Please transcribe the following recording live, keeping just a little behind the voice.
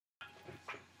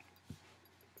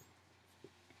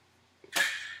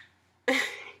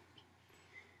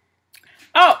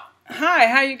Hi,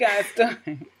 how you guys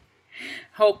doing?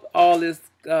 Hope all is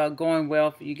going well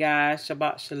for you guys.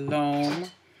 Shabbat Shalom.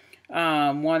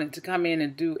 Wanted to come in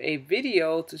and do a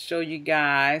video to show you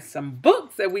guys some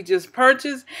books that we just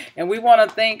purchased. And we want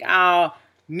to thank our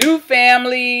new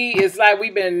family. It's like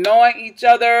we've been knowing each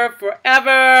other forever.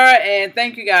 And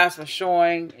thank you guys for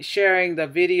sharing the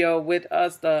video with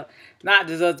us. Not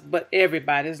just us, but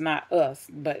everybody. It's not us.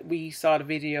 But we saw the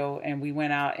video and we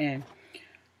went out and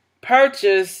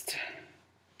purchased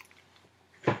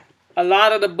a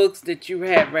lot of the books that you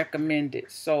had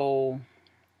recommended. So,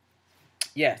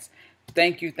 yes.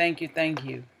 Thank you, thank you, thank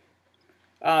you.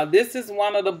 This is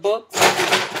one of the books.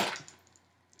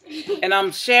 And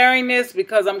I'm sharing this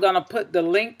because I'm going to put the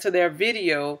link to their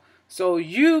video so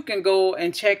you can go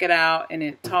and check it out, and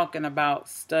it's talking about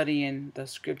studying the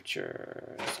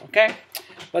scriptures. Okay?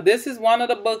 But this is one of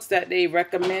the books that they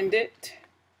recommended.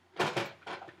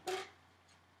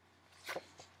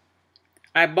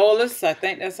 Ibolus, I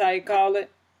think that's how you call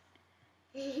it.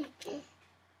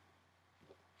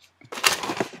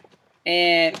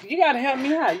 And you got to help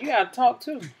me out. You got to talk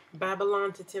too.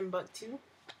 Babylon to Timbuktu.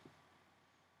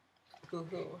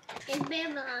 And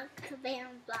Babylon to Babylon.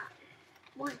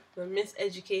 The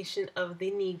Miseducation of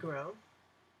the Negro.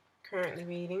 Currently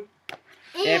reading.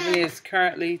 Ebony is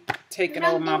currently taking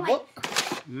over my book.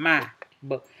 My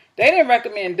book. They didn't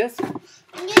recommend this one.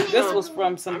 This was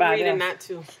from somebody I'm reading else. that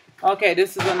too. Okay,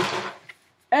 this is an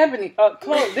Ebony.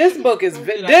 This book is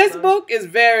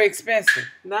very expensive.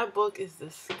 That book is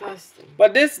disgusting.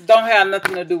 But this don't have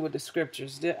nothing to do with the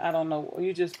scriptures. I don't know.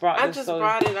 You just brought this. I just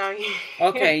brought it out here.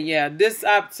 Okay, yeah. This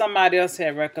somebody else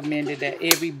had recommended that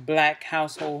every black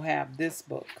household have this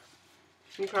book.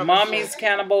 Mummies,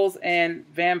 Cannibals, and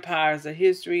Vampires: A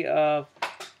History of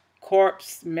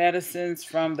Corpse Medicines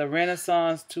from the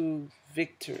Renaissance to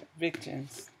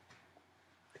Victorians.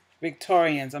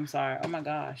 I'm sorry. Oh my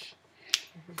gosh.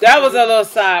 That was a little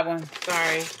side one.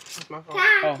 Sorry. That's my fault.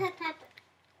 Oh.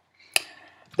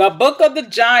 The Book of the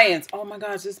Giants. Oh my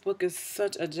gosh, this book is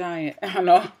such a giant. I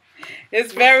know.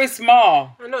 It's very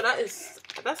small. I know, that's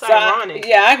ironic.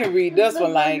 I can read this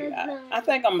one. Like, I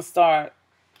think I'm going to start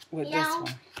with this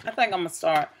one. I think I'm going to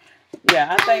start.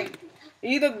 Yeah, I think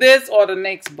either this or the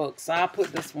next book. So I'll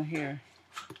put this one here.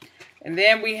 And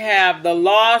then we have the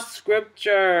Lost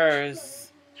Scriptures.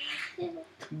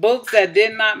 Books that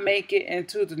did not make it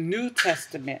into the New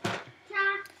Testament.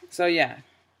 So, yeah.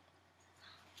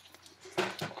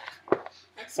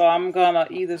 So, I'm going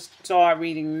to either start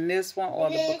reading this one or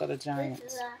the Book of the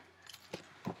Giants.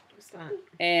 What's that?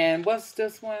 And what's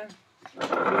this one?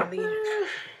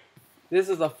 This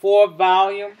is a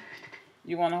 4-volume.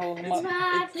 You want to hold them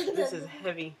up? This is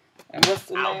heavy. And what's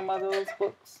the name of those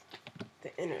books?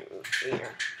 The Inner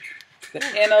Lear.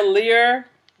 The Inner Lear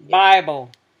Bible.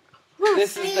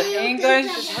 This is the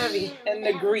English and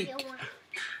the Greek.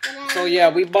 So, yeah,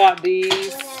 we bought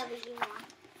these.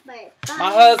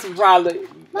 My husband probably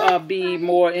be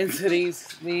more into these.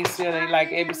 They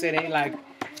like Abby said, they like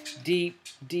deep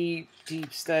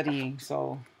studying.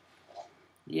 So,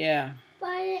 yeah.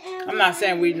 I'm not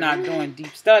saying we're not doing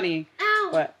deep studying,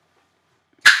 but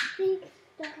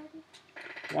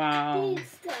wow.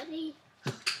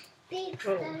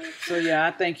 So, yeah,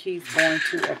 I think he's going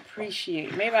to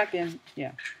appreciate. Maybe I can,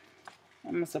 yeah.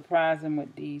 I'm going to surprise him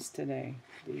with these today.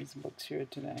 These books here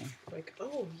today. Like,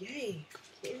 oh, yay.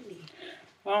 Candy.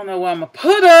 I don't know where I'm going to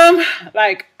put them.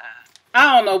 Like,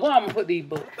 I don't know where I'm going to put these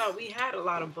books. I thought we had a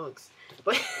lot of books.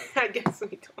 But I guess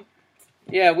we don't.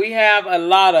 Yeah, we have a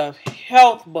lot of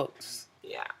health books.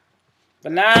 Yeah.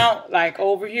 But now, like,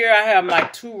 over here, I have,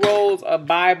 like, 2 rows of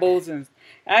Bibles and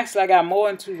actually, I got more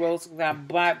than 2 rows because I have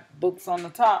black books on the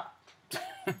top.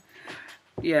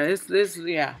 Yeah,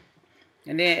 yeah.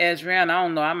 And then Ezra, I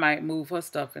don't know, I might move her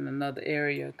stuff in another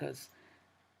area because,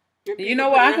 you know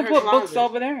what, I can put books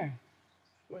over there.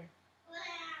 Where?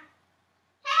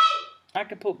 I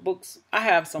can put books. I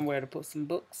have somewhere to put some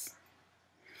books.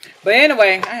 But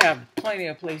anyway, I have plenty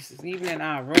of places. Even in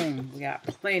our room, we got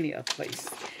plenty of places.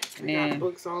 And I got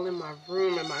books all in my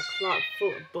room and my closet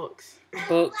full of books.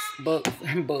 Books,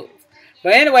 and books.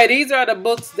 But anyway, these are the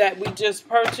books that we just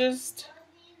purchased.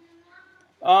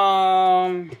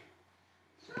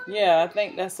 Yeah, I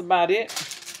think that's about it.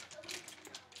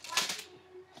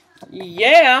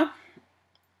 Yeah.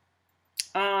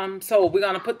 So we're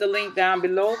going to put the link down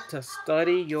below to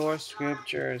study your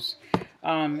scriptures.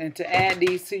 And to add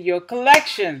these to your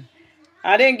collection.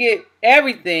 I didn't get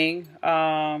everything.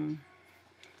 And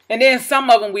then some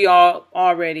of them we all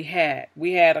already had.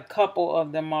 We had a couple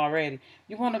of them already.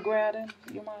 You want to grab them?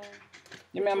 You mind?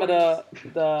 You remember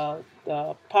the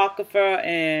Apocrypha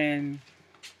and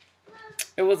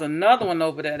There was another one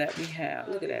over there that we have.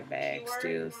 Look at that bag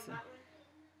still.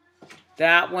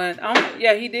 That one.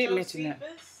 Yeah, he did mention that.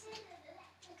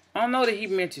 I don't know that he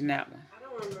mentioned that one. I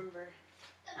don't remember.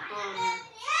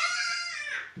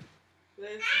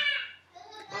 This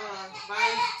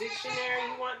Vine's Dictionary.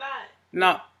 You want that?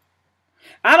 No.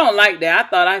 I don't like that. I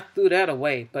thought I threw that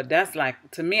away. But that's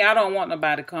like, to me, I don't want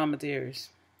nobody commentaries.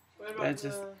 What about That's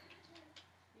just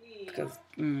because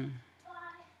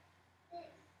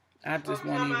I just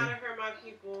want come to. out of her, my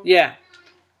people. Yeah.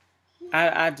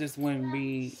 I just wouldn't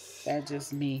read. That's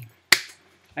just me.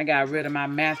 I got rid of my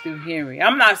Matthew Henry.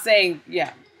 I'm not saying,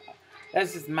 yeah.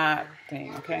 That's just my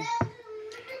thing, okay?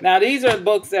 Now, these are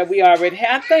books that we already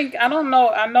had. I don't know.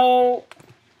 I know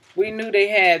we knew they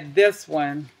had this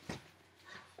one.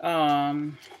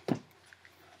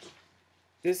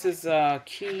 This is a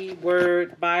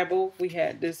Keyword Bible. We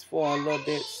had this for a little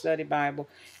bit. Study Bible.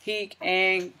 Hebrew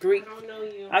and Greek. I don't know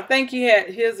you. I think he had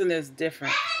his and it's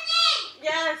different.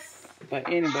 Yes. But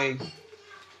anyway.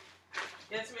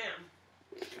 Yes,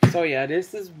 ma'am. So yeah,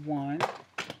 this is one.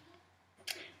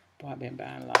 Boy, I've been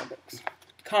buying a lot of books.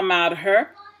 Come Out of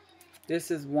Her. This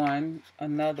is one.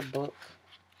 Another book.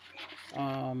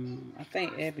 I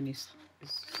think Ebony.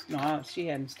 No, she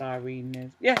hadn't started reading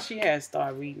this. Yeah, she had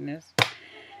started reading this.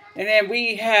 And then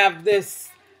we have this.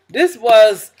 This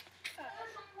was.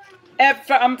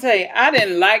 I'm telling you,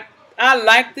 I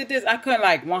liked this. I couldn't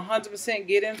like 100%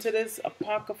 get into this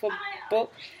Apocrypha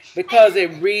book because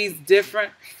it reads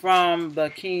different from the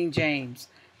King James.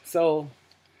 So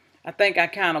I think I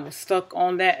kind of was stuck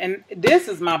on that. And this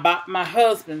is my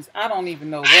husband's. I don't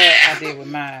even know what I did with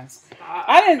mine.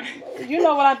 I didn't. You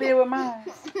know what I did with mine?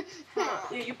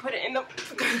 Yeah, you put it in the.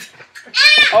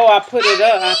 Oh, I put it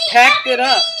up. I packed it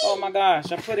up. Oh my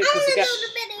gosh, I put it because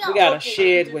we got a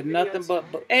shed with nothing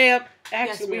but books.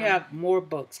 Actually, we have more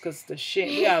books because the shed.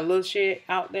 We got a little shed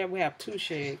out there. We have 2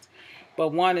 sheds, but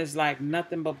one is like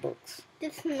nothing but books.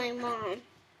 This is my mom.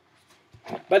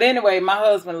 But anyway, my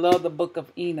husband loved the Book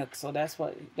of Enoch, so that's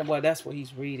what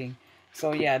he's reading.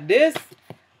 So yeah, this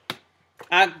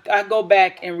I go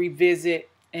back and revisit,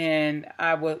 and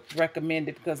I would recommend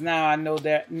it because now I know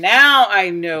that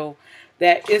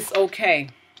it's okay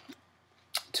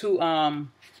to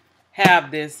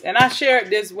have this. And I shared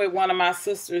this with one of my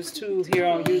sisters too here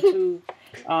on YouTube.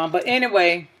 But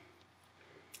anyway,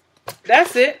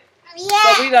 that's it.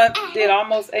 So we did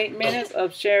almost 8 minutes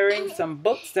of sharing some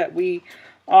books that we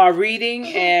are reading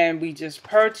and we just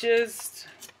purchased.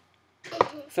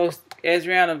 So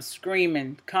Adriana's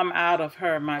screaming, "Come out of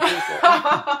her, my people."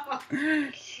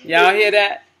 Y'all hear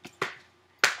that?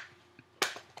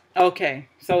 Okay,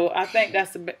 so I think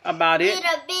that's about it.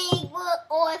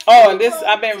 Oh, and this,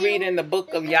 I've been reading the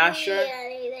book of Yashar.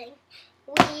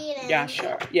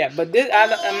 Yashar. Yeah, but this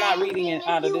I'm not reading it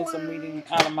out of this. I'm reading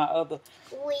it out of my other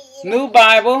new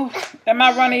Bible. Am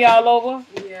I running y'all over?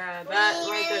 Yeah, that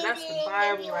right there. That's the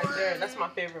Bible right there. That's my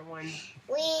favorite one.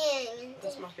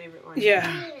 That's my favorite one.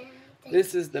 Yeah.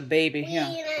 This is the baby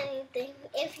hymn.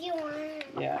 If you want.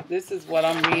 Yeah, this is what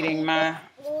I'm reading.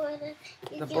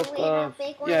 The book of.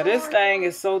 Yeah, this thing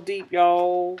is so deep,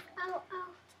 y'all.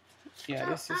 Yeah,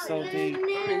 this is so deep.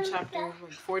 I'm in chapter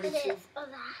 42.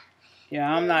 Yeah,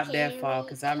 I'm not that far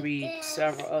because I read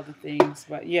several other things.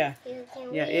 But yeah,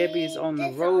 Ebby is on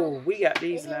the road. We got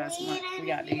these last month. We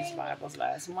got these Bibles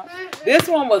last month. This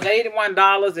one was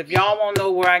 $81. If y'all want to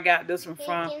know where I got this one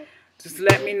from, just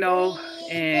let me know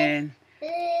and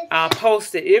I'll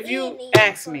post it. If you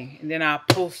ask me, and then I'll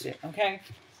post it, okay?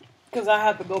 Because I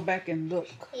have to go back and look.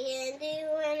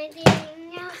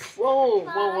 Whoa.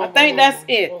 I think that's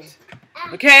it.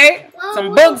 Okay?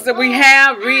 Some books that we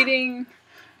have reading.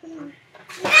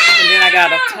 And then I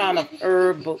got a ton of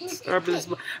herbalist books.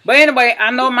 But anyway,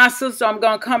 I know my sister, I'm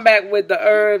going to come back with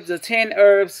the 10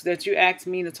 herbs that you asked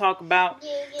me to talk about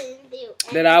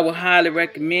that I would highly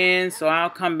recommend. So I'll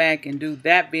come back and do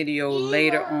that video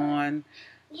later on,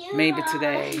 maybe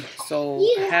today. So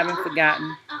I haven't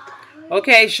forgotten.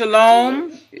 Okay,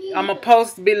 shalom. I'm going to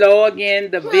post below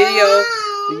again the video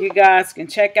that you guys can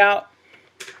check out.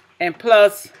 And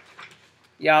plus,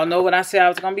 y'all know what I said I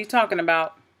was going to be talking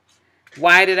about.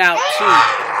 White it out too.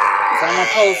 So I'm going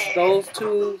to post those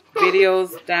 2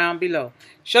 videos down below.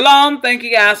 Shalom. Thank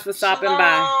you guys for stopping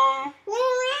by.